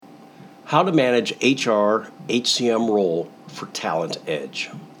How to manage HR HCM role for Talent Edge.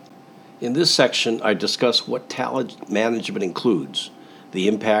 In this section, I discuss what talent management includes, the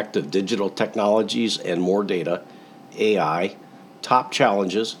impact of digital technologies and more data, AI, top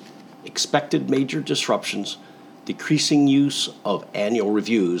challenges, expected major disruptions, decreasing use of annual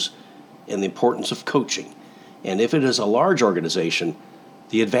reviews, and the importance of coaching, and if it is a large organization,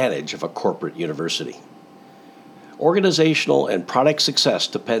 the advantage of a corporate university. Organizational and product success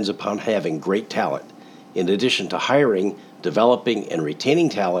depends upon having great talent. In addition to hiring, developing, and retaining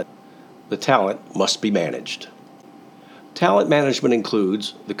talent, the talent must be managed. Talent management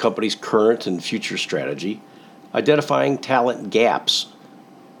includes the company's current and future strategy, identifying talent gaps,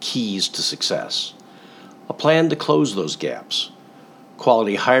 keys to success, a plan to close those gaps,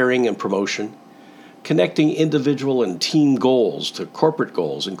 quality hiring and promotion, connecting individual and team goals to corporate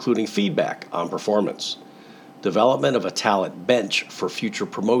goals, including feedback on performance, development of a talent bench for future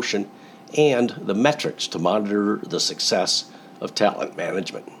promotion, and the metrics to monitor the success of talent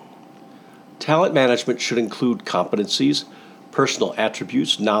management. Talent management should include competencies, personal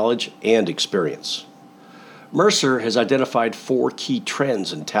attributes, knowledge, and experience. Mercer has identified 4 key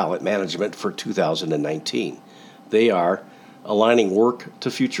trends in talent management for 2019. They are aligning work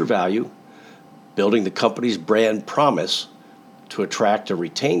to future value, building the company's brand promise to attract and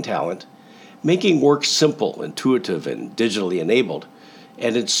retain talent, making work simple, intuitive, and digitally enabled,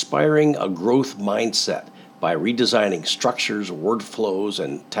 and inspiring a growth mindset by redesigning structures, workflows,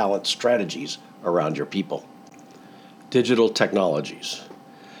 and talent strategies around your people. Digital technologies.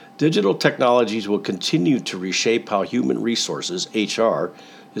 Digital technologies will continue to reshape how human resources, HR,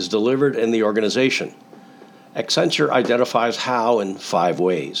 is delivered in the organization. Accenture identifies how in 5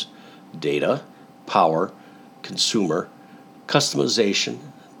 ways: data, power, consumer, customization,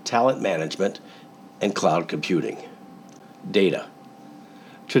 talent management, and cloud computing. Data.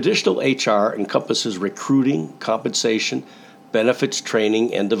 Traditional HR encompasses recruiting, compensation, benefits,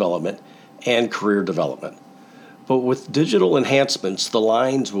 training and development, and career development. But with digital enhancements, the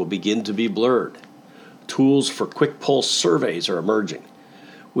lines will begin to be blurred. Tools for quick pulse surveys are emerging.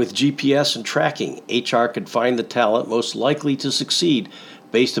 With GPS and tracking, HR can find the talent most likely to succeed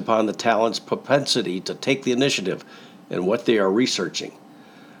based upon the talent's propensity to take the initiative and what they are researching.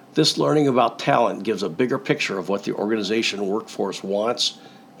 This learning about talent gives a bigger picture of what the organization workforce wants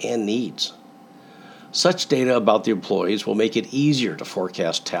and needs. Such data about the employees will make it easier to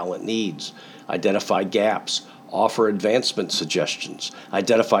forecast talent needs, identify gaps, offer advancement suggestions,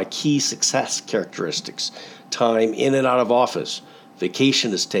 identify key success characteristics, time in and out of office,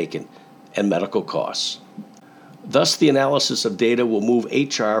 vacation is taken, and medical costs. Thus, the analysis of data will move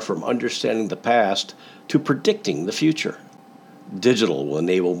HR from understanding the past to predicting the future. Digital will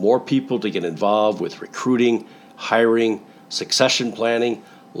enable more people to get involved with recruiting, hiring, succession planning,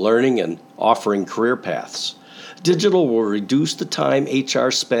 learning, and offering career paths. Digital will reduce the time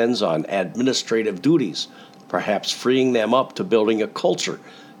HR spends on administrative duties, perhaps freeing them up to building a culture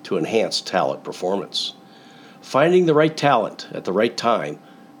to enhance talent performance. Finding the right talent at the right time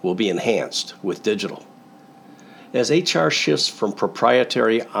will be enhanced with digital. As HR shifts from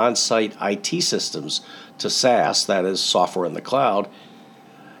proprietary on-site IT systems to SaaS, that is, software in the cloud,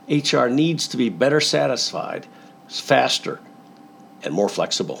 HR needs to be better satisfied, faster, and more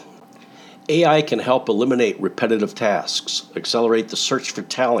flexible. AI can help eliminate repetitive tasks, accelerate the search for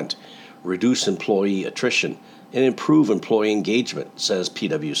talent, reduce employee attrition, and improve employee engagement, says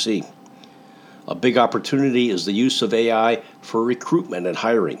PwC. A big opportunity is the use of AI for recruitment and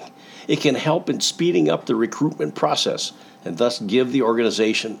hiring. It can help in speeding up the recruitment process and thus give the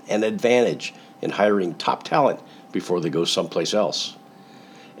organization an advantage in hiring top talent before they go someplace else.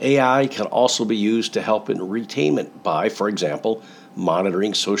 AI can also be used to help in retainment by, for example,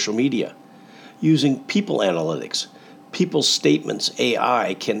 monitoring social media. Using people analytics, people's statements,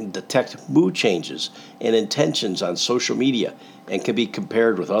 AI can detect mood changes and intentions on social media and can be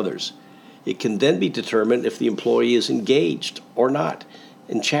compared with others. It can then be determined if the employee is engaged or not,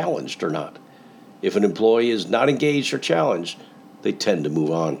 and challenged or not. If an employee is not engaged or challenged, they tend to move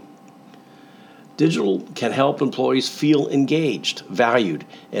on. Digital can help employees feel engaged, valued,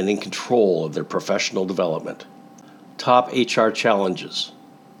 and in control of their professional development. Top HR challenges.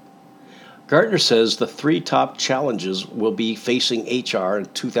 Gartner says the 3 top challenges will be facing HR in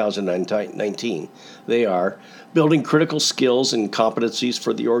 2019. They are building critical skills and competencies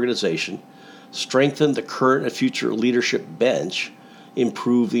for the organization, strengthen the current and future leadership bench,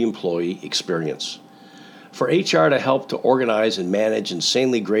 improve the employee experience. For HR to help to organize and manage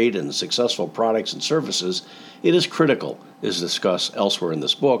insanely great and successful products and services, it is critical, as discussed elsewhere in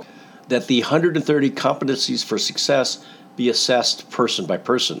this book, that the 130 competencies for success be assessed person by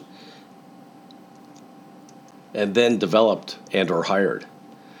person and then developed and or hired.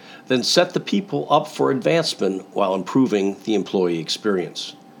 Then set the people up for advancement while improving the employee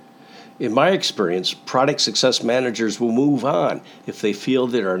experience. In my experience, product success managers will move on if they feel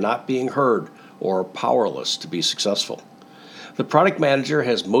they are not being heard or are powerless to be successful. The product manager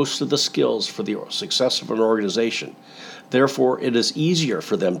has most of the skills for the success of an organization. Therefore, it is easier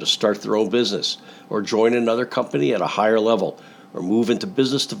for them to start their own business or join another company at a higher level or move into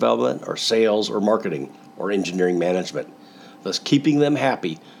business development or sales or marketing or engineering management. Thus, keeping them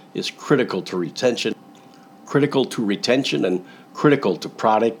happy is critical to retention and critical to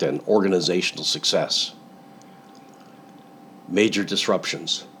product and organizational success. Major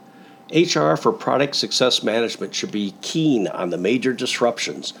disruptions. HR for product success management should be keen on the major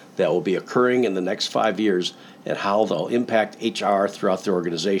disruptions that will be occurring in the next 5 years and how they'll impact HR throughout the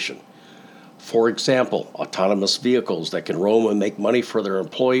organization. For example, autonomous vehicles that can roam and make money for their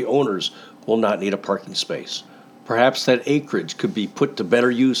employee owners will not need a parking space. Perhaps that acreage could be put to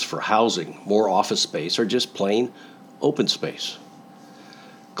better use for housing, more office space, or just plain open space.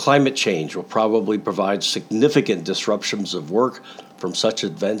 Climate change will probably provide significant disruptions of work from such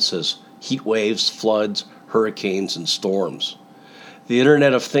events as heat waves, floods, hurricanes, and storms. The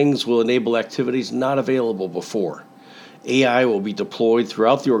Internet of Things will enable activities not available before. AI will be deployed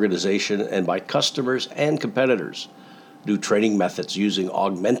throughout the organization and by customers and competitors. New training methods using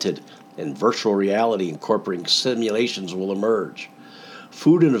augmented and virtual reality incorporating simulations will emerge.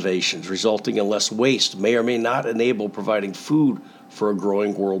 Food innovations resulting in less waste may or may not enable providing food for a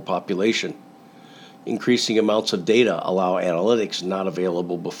growing world population. Increasing amounts of data allow analytics not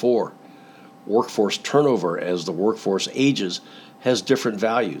available before. Workforce turnover as the workforce ages has different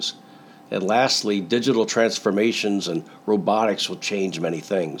values. And lastly, digital transformations and robotics will change many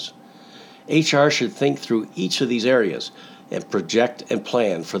things. HR should think through each of these areas and project and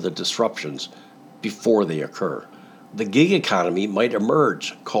plan for the disruptions before they occur. The gig economy might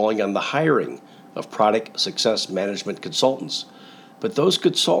emerge, calling on the hiring of product success management consultants. But those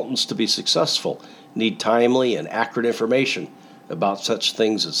consultants, to be successful, need timely and accurate information about such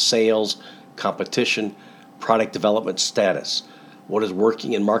things as sales, competition, product development status, what is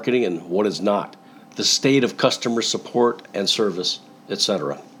working in marketing and what is not, the state of customer support and service,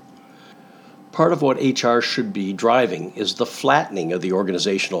 etc. Part of what HR should be driving is the flattening of the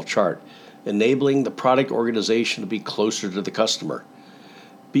organizational chart, enabling the product organization to be closer to the customer.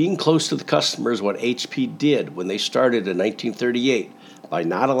 Being close to the customer is what HP did when they started in 1938 by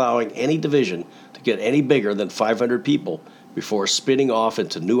not allowing any division to get any bigger than 500 people before spinning off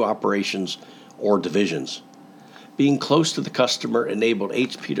into new operations or divisions. Being close to the customer enabled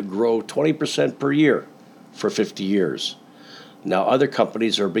HP to grow 20% per year for 50 years. Now other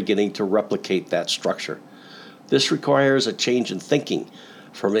companies are beginning to replicate that structure. This requires a change in thinking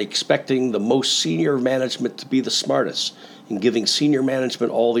from expecting the most senior management to be the smartest and giving senior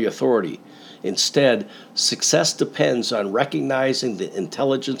management all the authority. Instead, success depends on recognizing the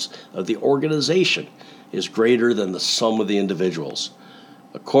intelligence of the organization is greater than the sum of the individuals.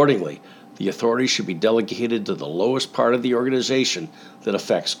 Accordingly, the authority should be delegated to the lowest part of the organization that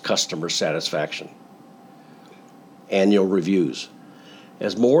affects customer satisfaction. Annual reviews.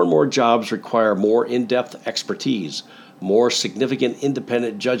 As more and more jobs require more in-depth expertise, more significant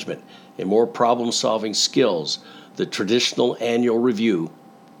independent judgment, and more problem-solving skills, the traditional annual review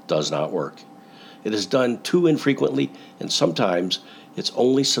does not work. It is done too infrequently, and sometimes it's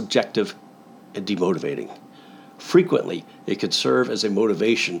only subjective and demotivating. Frequently, it could serve as a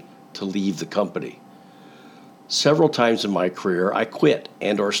motivation to leave the company. Several times in my career, I quit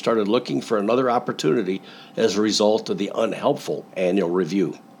and or started looking for another opportunity as a result of the unhelpful annual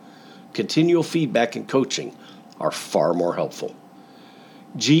review. Continual feedback and coaching are far more helpful.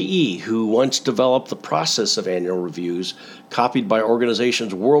 GE, who once developed the process of annual reviews copied by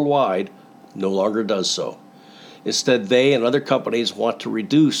organizations worldwide, no longer does so. Instead, they and other companies want to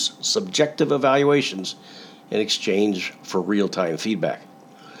reduce subjective evaluations in exchange for real-time feedback.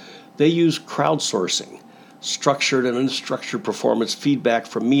 They use crowdsourcing, structured and unstructured performance feedback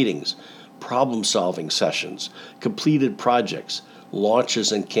from meetings, problem-solving sessions, completed projects,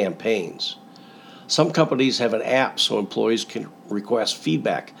 launches, and campaigns. Some companies have an app so employees can request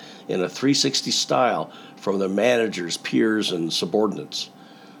feedback in a 360 style from their managers, peers, and subordinates.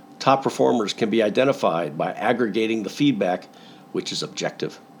 Top performers can be identified by aggregating the feedback, which is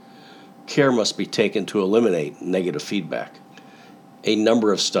objective. Care must be taken to eliminate negative feedback. A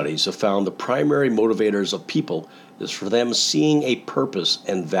number of studies have found the primary motivators of people is for them seeing a purpose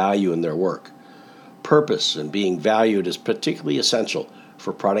and value in their work. Purpose and being valued is particularly essential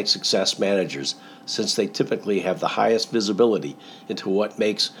for product success managers since they typically have the highest visibility into what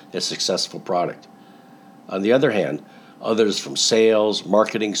makes a successful product. On the other hand, others from sales,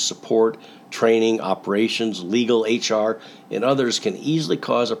 marketing, support, training, operations, legal, HR, and others can easily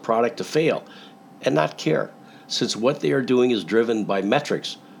cause a product to fail and not care, since what they are doing is driven by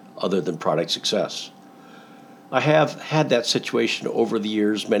metrics other than product success. I have had that situation over the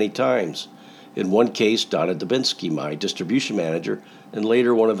years many times. In one case, Donna Dubinsky, my distribution manager, and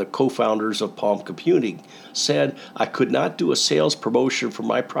later one of the co-founders of Palm Computing, said I could not do a sales promotion for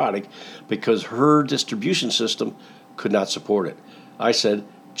my product because her distribution system could not support it. I said,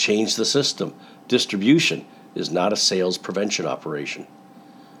 change the system. Distribution is not a sales prevention operation.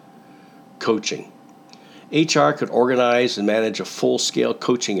 Coaching. HR could organize and manage a full-scale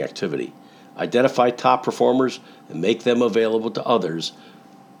coaching activity, identify top performers, and make them available to others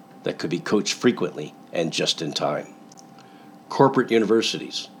that could be coached frequently and just in time. Corporate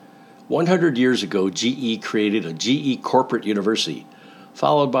universities. 100 years ago, GE created a GE Corporate University,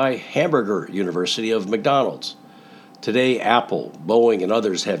 followed by Hamburger University of McDonald's. Today, Apple, Boeing, and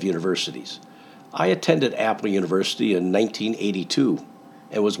others have universities. I attended Apple University in 1982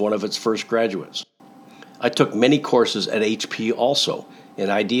 and was one of its first graduates. I took many courses at HP also, and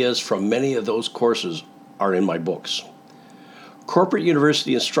ideas from many of those courses are in my books. Corporate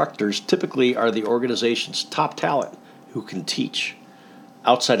university instructors typically are the organization's top talent who can teach.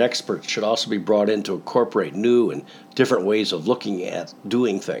 Outside experts should also be brought in to incorporate new and different ways of looking at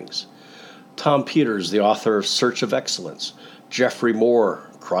doing things. Tom Peters, the author of Search of Excellence, Jeffrey Moore,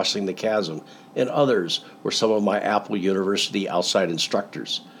 Crossing the Chasm, and others were some of my Apple University outside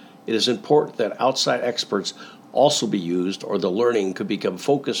instructors. It is important that outside experts also be used, or the learning could become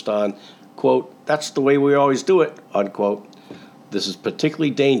focused on, quote, that's the way we always do it, unquote. This is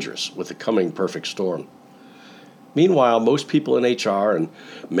particularly dangerous with the coming perfect storm. Meanwhile, most people in HR and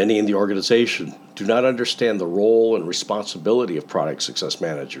many in the organization do not understand the role and responsibility of product success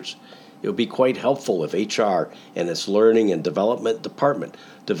managers. It would be quite helpful if HR and its learning and development department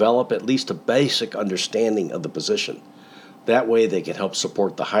develop at least a basic understanding of the position. That way they can help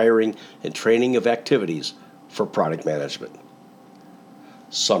support the hiring and training of activities for product management.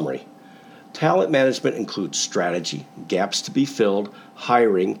 Summary. Talent management includes strategy, gaps to be filled,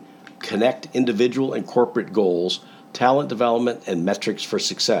 hiring, connect individual and corporate goals, talent development, and metrics for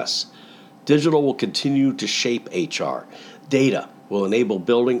success. Digital will continue to shape HR. Data will enable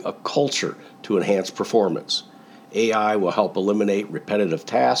building a culture to enhance performance. AI will help eliminate repetitive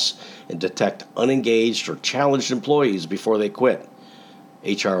tasks and detect unengaged or challenged employees before they quit.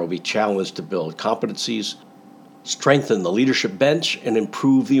 HR will be challenged to build competencies, strengthen the leadership bench, and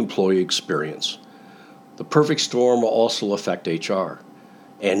improve the employee experience. The perfect storm will also affect HR.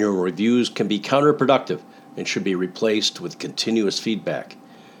 Annual reviews can be counterproductive and should be replaced with continuous feedback.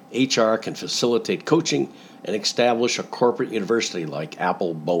 HR can facilitate coaching and establish a corporate university like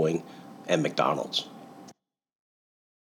Apple, Boeing, and McDonald's.